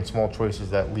million small choices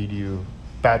that lead you,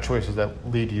 bad choices that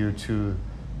lead you to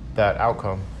that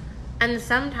outcome. And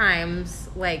sometimes,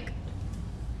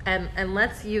 and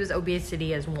let's use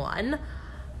obesity as one.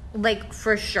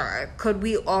 For sure, could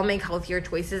we all make healthier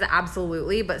choices?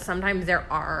 Absolutely. But sometimes there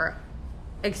are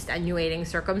extenuating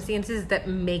circumstances that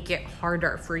make it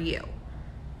harder for you.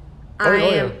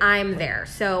 I'm there.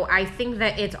 So I think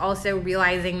that it's also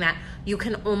realizing that you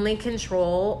can only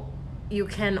control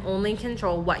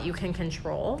what you can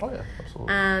control. Oh yeah,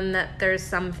 absolutely. And that there's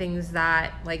some things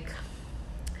that, like,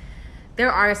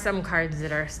 there are some cards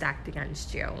that are stacked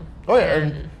against you. Oh yeah,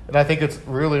 and I think it's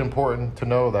really important to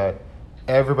know that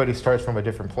everybody starts from a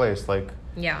different place. Like,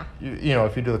 yeah, you know,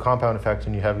 if you do the compound effect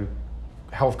and you have your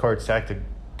health card stacked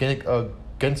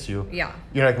against you, yeah,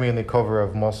 you're not gonna be on the cover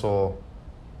of Muscle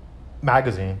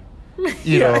magazine.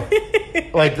 You know,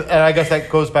 like, and I guess that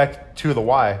goes back to the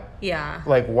why. Yeah.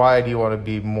 Like, why do you want to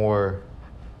be more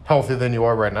healthy than you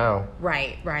are right now?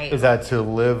 Right. Is that to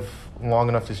live long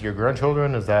enough to see your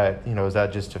grandchildren? Is that, you know, is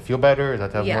that just to feel better? Is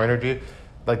that to have more energy?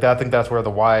 Like that, I think that's where the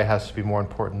why has to be more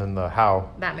important than the how.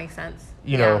 That makes sense.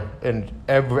 You know, and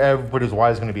everybody's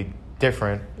why is going to be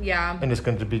different. Yeah. And it's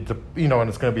going to be, you know, and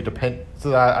it's going to be depend.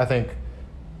 So that, I think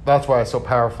that's why it's so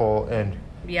powerful. And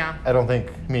yeah, I don't think,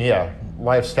 I mean, yeah,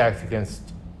 life stacked against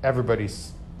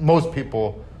most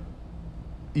people,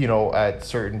 you know, at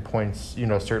certain points, you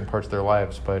know, certain parts of their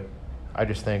lives. But I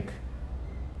just think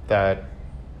that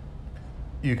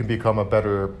you can become a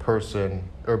better person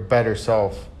or better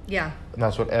self. Yeah. And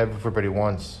that's what everybody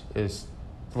wants, is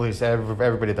at least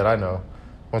everybody that I know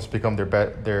wants to become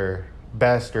their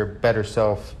best or better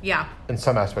self. Yeah. In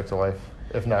some aspects of life,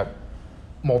 if not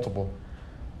multiple.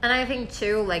 And I think,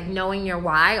 too, like, knowing your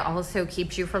why also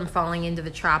keeps you from falling into the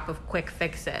trap of quick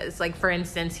fixes. Like, for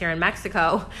instance, here in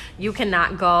Mexico, you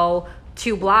cannot go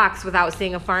 2 blocks without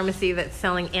seeing a pharmacy that's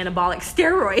selling anabolic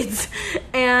steroids.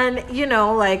 And, you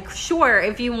know, like, sure,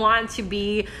 if you want to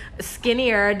be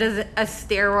skinnier, does a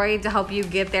steroid to help you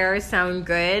get there sound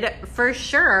good? For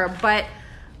sure. But,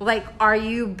 like, are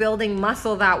you building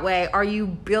muscle that way? Are you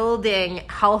building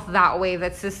health that way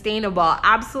that's sustainable?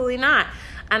 Absolutely not.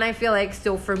 And I feel like,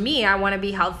 so for me, I want to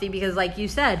be healthy because, like you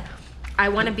said, I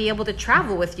want to be able to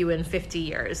travel with you in 50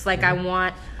 years. Like, I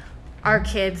want our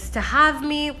kids to have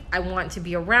me. I want to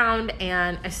be around.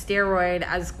 And a steroid,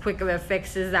 as quick of a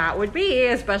fix as that would be,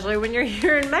 especially when you're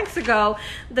here in Mexico,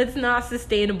 that's not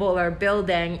sustainable or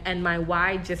building. And my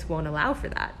why just won't allow for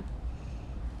that.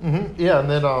 Mm-hmm. Yeah, and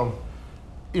then,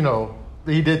 you know,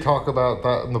 he did talk about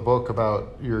that in the book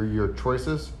about your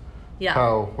choices. Yeah.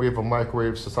 How we have a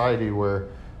microwave society where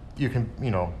you can, you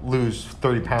know, lose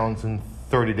 30 pounds in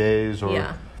 30 days, or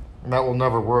and that will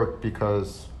never work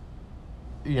because,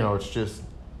 you know, it's just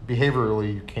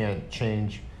behaviorally you can't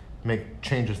make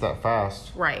changes that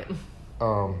fast. Right.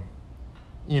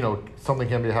 You know, something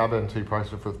can be a habit until you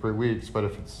practice it for 3 weeks, but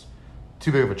if it's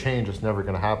too big of a change, it's never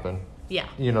going to happen. Yeah.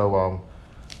 You know,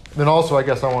 then also I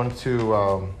guess I wanted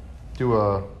to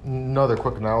do another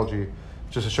quick analogy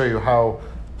just to show you how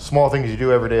small things you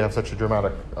do every day have such a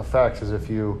dramatic effect. Is if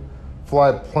you fly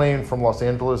a plane from Los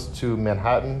Angeles to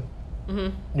Manhattan,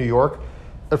 New York,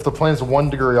 if the plane's 1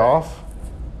 degree off,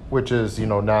 which is, you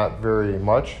know, not very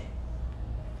much,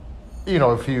 you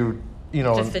know, if you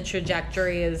know, just the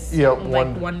trajectory is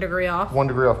like 1 degree off. 1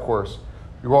 degree off course,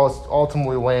 you will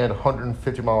ultimately land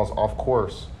 150 miles off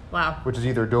course. Wow. Which is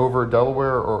either Dover,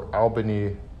 Delaware, or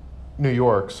Albany, New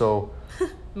York. So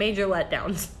major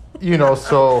letdowns. You know,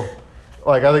 so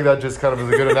like, I think that just kind of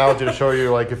is a good analogy to show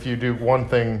you, like, if you do one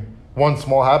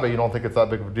small habit, you don't think it's that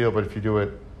big of a deal, but if you do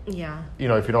it, you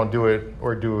know, if you don't do it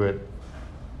or do it,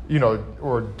 you know,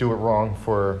 or do it wrong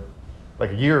for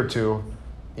like a year or two,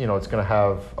 you know, it's going to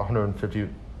have 150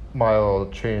 mile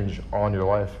change on your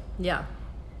life. Yeah.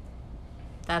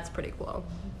 That's pretty cool.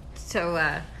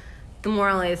 So, the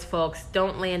moral is, folks,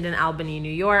 don't land in Albany,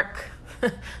 New York.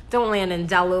 Don't land in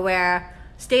Delaware.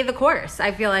 Stay the course.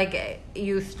 I feel like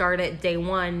you start at day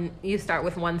 1, you start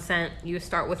with 1 cent, you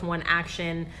start with 1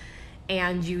 action,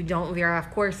 and you don't veer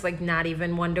off course, like not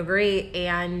even 1 degree.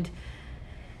 And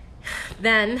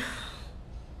then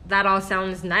that all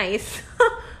sounds nice,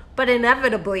 but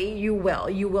inevitably you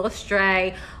will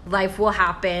stray. Life will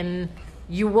happen.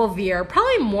 You will veer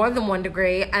probably more than 1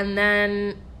 degree. And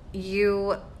then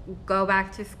you go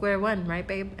back to square one, right,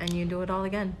 babe? And you do it all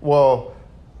again. Well,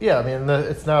 yeah, I mean,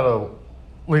 it's not a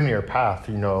linear path,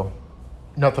 you know.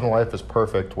 Nothing in life is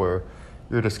perfect where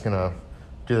you're just going to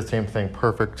do the same thing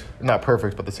not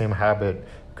perfect, but the same habit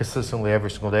consistently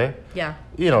every single day. Yeah.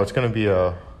 You know, it's going to be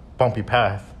a bumpy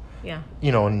path. Yeah.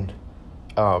 You know, and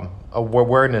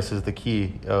awareness is the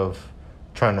key of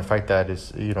trying to fight that.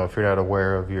 Is, you know, if you're not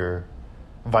aware of your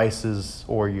vices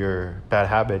or your bad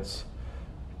habits,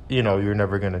 you know, you're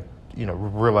never going to, you know,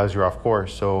 realize you're off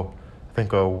course. So I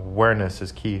think awareness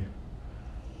is key.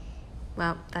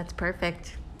 Well, that's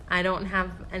perfect. I don't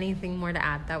have anything more to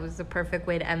add. That was the perfect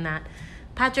way to end that.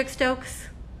 Patrick Stokes,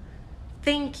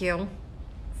 thank you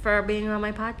for being on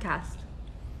my podcast.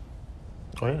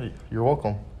 Oh, yeah. You're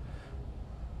welcome.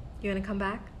 You want to come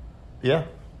back? Yeah.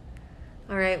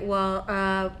 All right.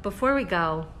 Well, before we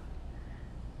go,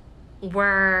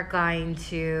 we're going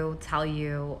to tell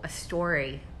you a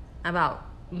story about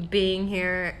being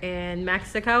here in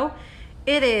Mexico.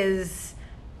 It is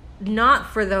not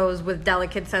for those with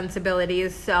delicate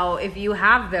sensibilities. So if you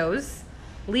have those,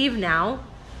 leave now.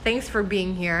 Thanks for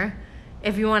being here.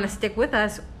 If you want to stick with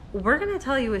us, we're going to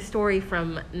tell you a story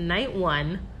from night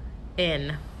 1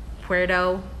 in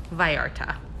Puerto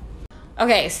Vallarta.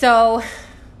 Okay, so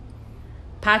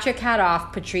Patrick hat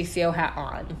off, Patricio hat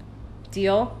on.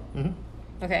 Deal?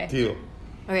 Mm-hmm. Okay. Deal.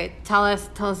 Okay, tell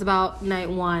us about night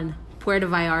 1, Puerto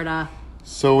Vallarta.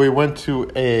 So we went to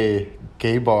a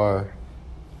gay bar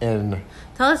in...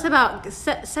 Tell us about,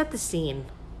 set the scene.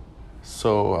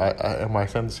 So, am I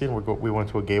setting the scene? We went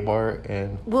to a gay bar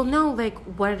and... Well, no, like,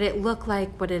 what did it look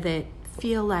like? What did it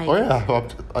feel like? Oh,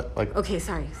 yeah. Okay,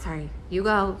 sorry. You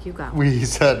go. We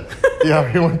said,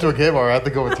 yeah, we went to a gay bar. I had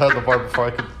to go inside the bar before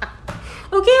I could...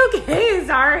 Okay,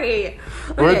 sorry.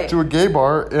 We went to a gay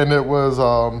bar, and it was...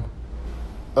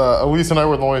 Elise and I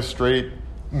were the only straight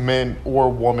men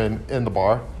or woman in the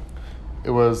bar.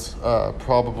 It was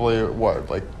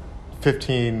probably,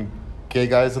 15 gay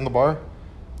guys in the bar?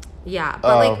 Yeah,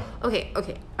 but okay,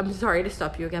 I'm sorry to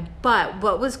stop you again, but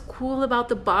what was cool about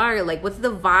the bar? Like, what's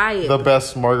the vibe? The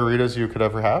best margaritas you could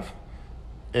ever have.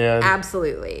 And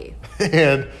Absolutely.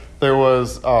 And there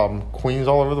was queens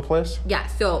all over the place. Yeah,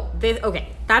 so this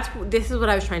is what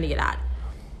I was trying to get at.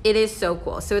 It is so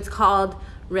cool. So it's called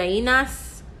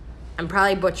Reinas. I'm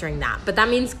probably butchering that, but that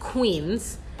means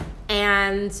queens.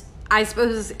 And I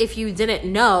suppose if you didn't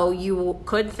know, you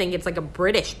could think it's like a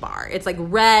British bar. It's like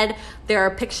red. There are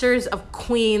pictures of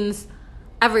queens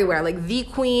everywhere. Like the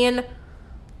Queen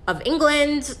of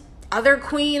England, other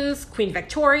queens, Queen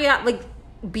Victoria. Like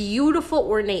beautiful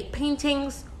ornate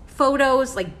paintings,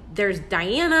 photos. Like there's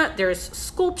Diana. There's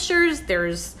sculptures.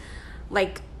 There's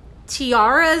like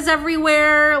tiaras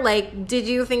everywhere. Like, did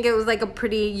you think it was like a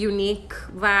pretty unique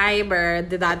vibe, or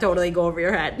did that totally go over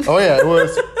your head? Oh, yeah. It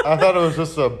was. I thought it was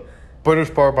just a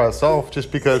British bar by itself,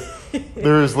 just because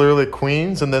there was literally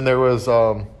queens, and then there was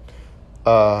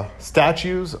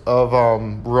statues of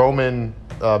Roman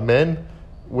men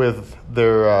with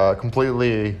their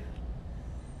completely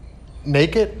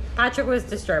naked. Patrick was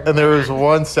disturbed. And there was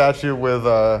one statue with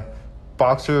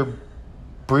boxer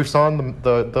briefs on,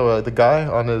 the guy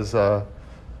on his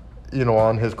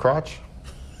on his crotch.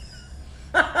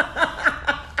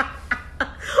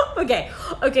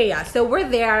 Okay, yeah. So we're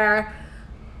there.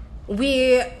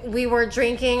 We were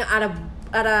drinking at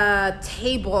a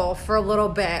table for a little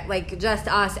bit, like just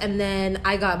us, and then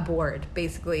I got bored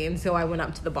basically, and so I went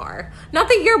up to the bar. Not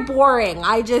that you're boring,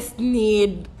 I just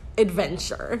need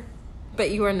adventure.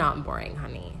 But you are not boring,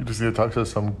 honey. You just need to talk to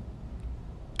some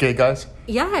gay guys?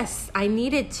 Yes, I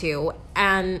needed to,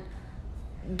 and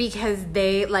because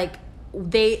they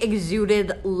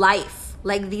exuded life.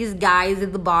 Like these guys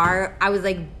at the bar, I was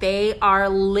like, they are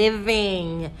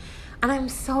living. And I'm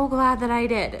so glad that I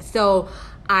did. So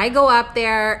I go up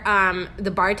there.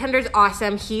 The bartender's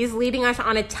awesome. He's leading us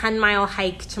on a 10-mile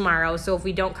hike tomorrow. So if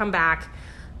we don't come back,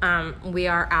 we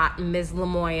are at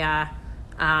Mislamoya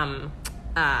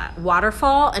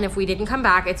waterfall. And if we didn't come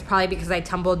back, it's probably because I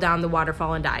tumbled down the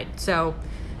waterfall and died. So,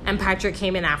 and Patrick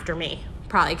came in after me.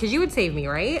 Probably because you would save me,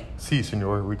 right? Si,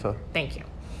 señorita. Thank you.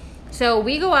 So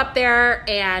we go up there,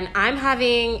 and I'm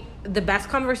having the best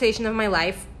conversation of my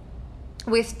life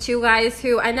with two guys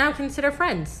who I now consider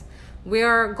friends. We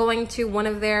are going to one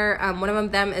of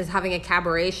them is having a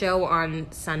cabaret show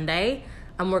on Sunday,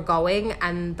 and we're going,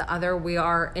 and the other, we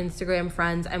are Instagram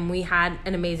friends, and we had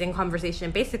an amazing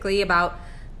conversation basically about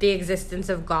the existence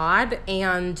of God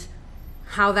and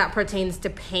how that pertains to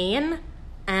pain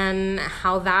and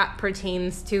how that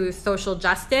pertains to social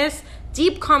justice.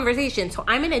 Deep conversation. So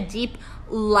I'm in a deep,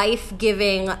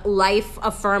 life-giving,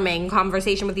 life-affirming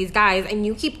conversation with these guys, and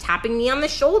you keep tapping me on the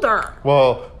shoulder.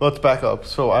 Well, let's back up.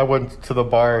 So I went to the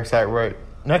bar, sat right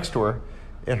next to her,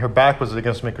 and her back was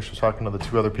against me because she was talking to the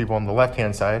two other people on the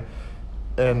left-hand side.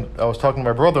 And I was talking to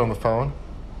my brother on the phone.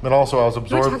 And also I was You were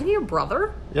absorbed. talking to your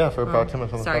brother? Yeah, for about 10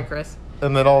 minutes on the Sorry, phone. Chris.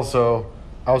 And then also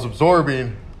I was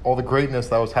absorbing all the greatness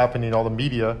that was happening, all the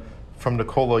media from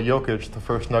Nikola Jokic, the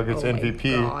first Nuggets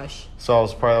MVP. Gosh. So that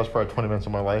was probably 20 minutes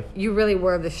of my life. You really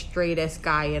were the straightest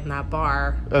guy in that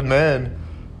bar. And then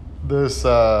this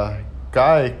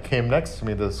guy came next to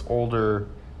me, this older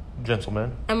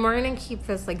gentleman. And we're going to keep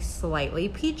this like slightly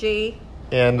PG.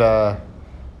 And,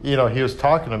 he was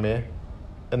talking to me.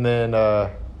 And then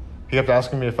he kept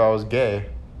asking me if I was gay.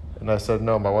 And I said,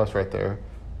 no, my wife's right there.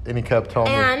 And he kept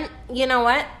telling me. And you know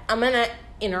what? I'm going to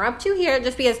interrupt you here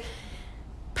just because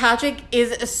Patrick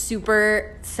is a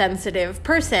super sensitive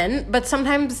person, but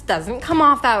sometimes doesn't come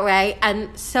off that way.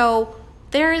 And so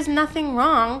there is nothing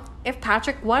wrong if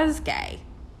Patrick was gay.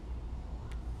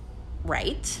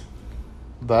 Right?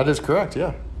 That is correct,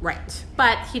 yeah. Right.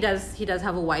 But he does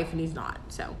have a wife and he's not.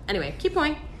 So anyway, keep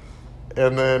going.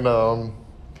 And then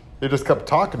he just kept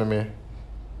talking to me.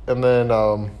 And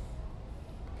then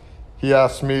he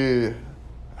asked me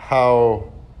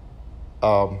how...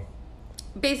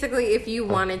 basically, if you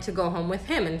wanted to go home with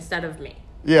him instead of me.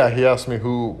 Yeah, he asked me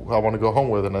who I want to go home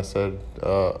with, and I said,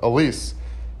 Elise.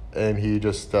 And he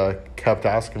just kept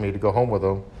asking me to go home with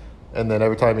him. And then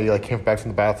every time he came back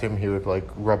from the bathroom, he would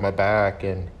rub my back,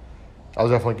 and I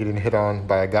was definitely getting hit on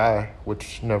by a guy,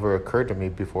 which never occurred to me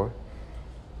before.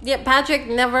 Yeah, Patrick it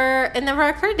never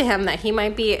occurred to him that he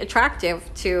might be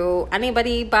attractive to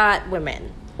anybody but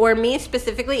women. Or me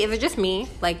specifically. Is it just me?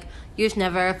 You just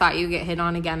never thought you'd get hit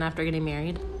on again after getting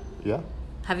married? Yeah.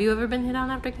 Have you ever been hit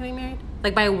on after getting married?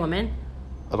 By a woman?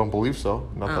 I don't believe so.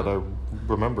 Not that I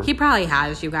remember. He probably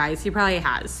has, you guys. He probably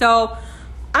has. So,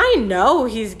 I know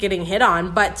he's getting hit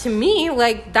on, but to me,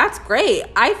 that's great.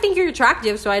 I think you're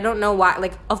attractive, so I don't know why.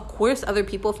 Of course other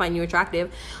people find you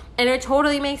attractive. And it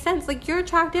totally makes sense. You're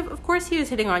attractive. Of course he was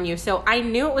hitting on you. So, I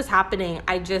knew it was happening.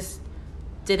 I just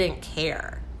didn't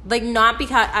care. Not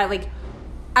because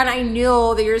and I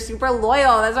knew that you're super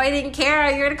loyal. That's why I didn't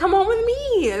care. You're going to come home with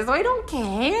me. So I don't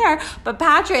care. But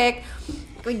Patrick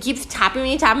keeps tapping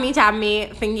me,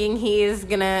 thinking he's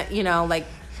going to,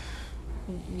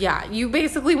 yeah, you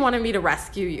basically wanted me to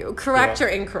rescue you. Correct or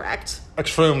incorrect?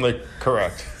 Extremely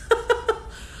correct.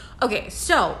 Okay,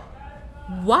 so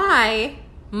why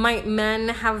might men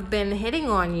have been hitting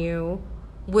on you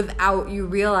without you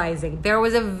realizing? There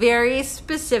was a very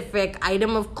specific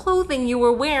item of clothing you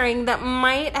were wearing that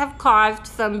might have caused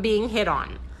some being hit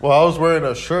on. Well, I was wearing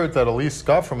a shirt that Elise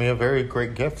got for me, a very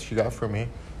great gift she got for me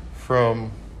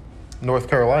from North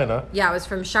Carolina. Yeah, it was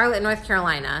from Charlotte, North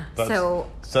Carolina. It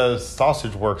says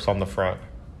Sausage Works on the front.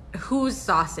 Whose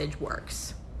Sausage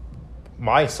Works?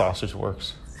 My Sausage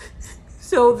Works.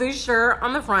 So the shirt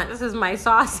on the front, this is My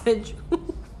Sausage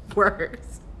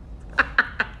Works.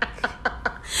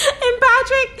 And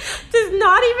Patrick does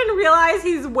not even realize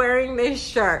he's wearing this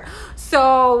shirt.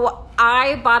 So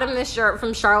I bought him this shirt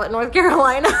from Charlotte, North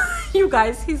Carolina. You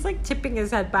guys, he's tipping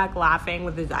his head back laughing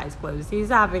with his eyes closed. He's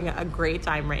having a great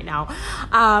time right now.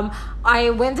 I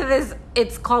went to this,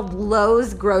 it's called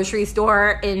Lowe's grocery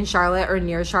store in Charlotte or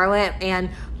near Charlotte, and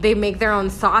they make their own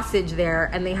sausage there,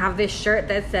 and they have this shirt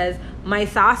that says, My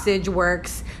Sausage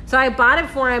Works. So I bought it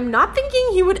for him, not thinking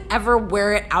he would ever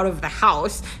wear it out of the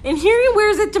house. And here he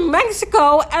wears it to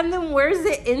Mexico and then wears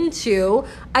it into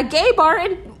a gay bar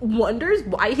and wonders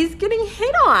why he's getting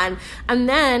hit on. And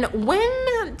then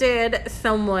when did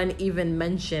someone even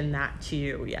mention that to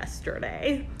you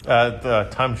yesterday? The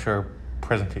timeshare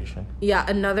presentation. Yeah,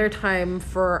 another time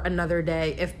for another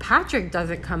day. If Patrick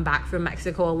doesn't come back from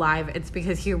Mexico alive, it's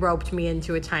because he roped me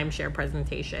into a timeshare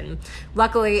presentation.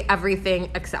 Luckily,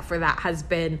 everything except for that has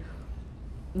been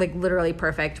literally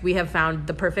perfect. We have found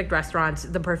the perfect restaurants,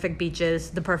 the perfect beaches,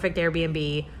 the perfect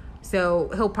Airbnb. So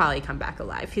he'll probably come back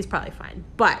alive. He's probably fine.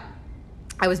 But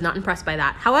I was not impressed by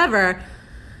that. However,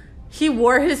 he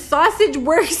wore his Sausage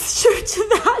Works shirt to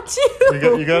that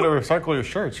too. You got to recycle your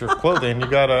shirts, your clothing. You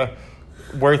got to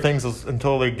wear things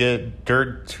until they get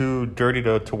too dirty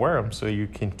to wear them, so you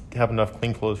can have enough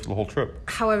clean clothes for the whole trip.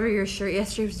 However, your shirt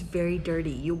yesterday was very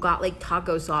dirty. You got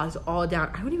taco sauce all down.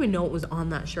 I don't even know what was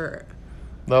on that shirt.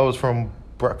 That was from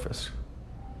breakfast.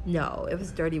 No, it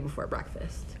was dirty before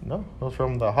breakfast. No, it was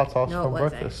from the hot sauce from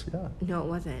breakfast. Yeah. No, it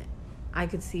wasn't. I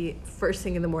could see it first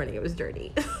thing in the morning. It was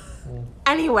dirty.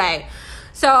 Anyway,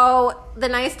 so the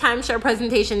nice timeshare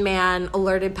presentation man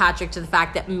alerted Patrick to the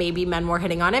fact that maybe men were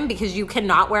hitting on him because you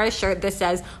cannot wear a shirt that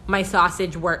says My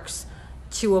Sausage Works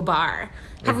to a bar.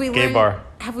 Have we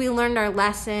learned our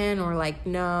lesson or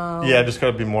no? Yeah, I just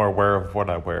got to be more aware of what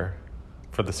I wear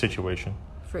for the situation.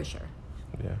 For sure.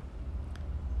 Yeah.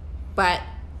 But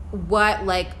what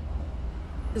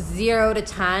 0 to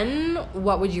 10,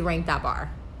 what would you rank that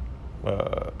bar?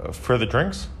 For the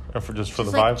drinks? Or for the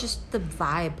vibe? Just the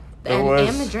vibe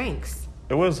and the drinks.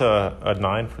 It was a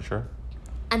 9 for sure.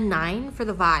 A 9 for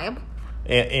the vibe?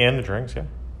 And the drinks, yeah.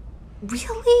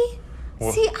 Really?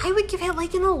 Well, see, I would give it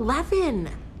an 11.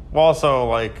 Well,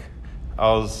 also, I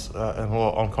was in a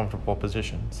little uncomfortable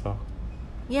position, so.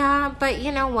 Yeah, but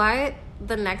you know what?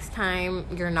 The next time,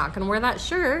 you're not going to wear that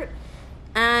shirt,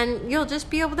 and you'll just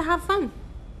be able to have fun.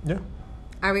 Yeah.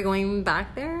 Are we going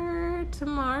back there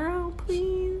tomorrow,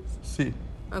 please? See.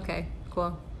 Okay,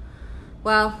 cool.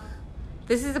 Well,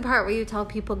 This is the part where you tell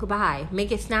people goodbye.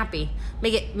 Make it snappy.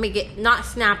 Make it not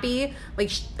snappy,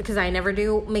 like, because I never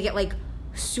do. Make it, like,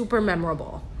 super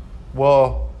memorable.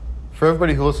 Well, for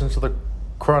everybody who listens to the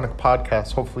Chronic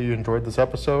podcast, hopefully you enjoyed this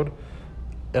episode.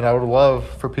 And I would love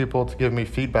for people to give me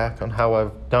feedback on how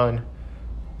I've done.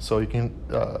 So you can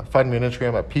find me on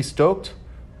Instagram at PStoked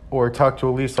or talk to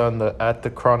Elise on at the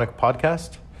Chronic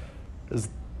podcast. Is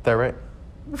that right?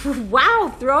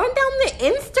 Wow, throwing down the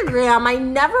Instagram. I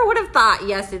never would have thought.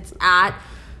 Yes, it's at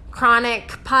Chronic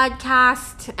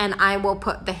Podcast, and I will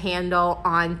put the handle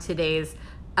on today's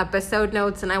episode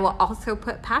notes, and I will also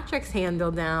put Patrick's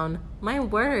handle down. My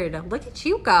word, look at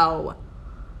you go.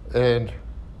 And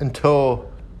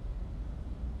until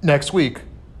next week,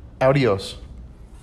 adios.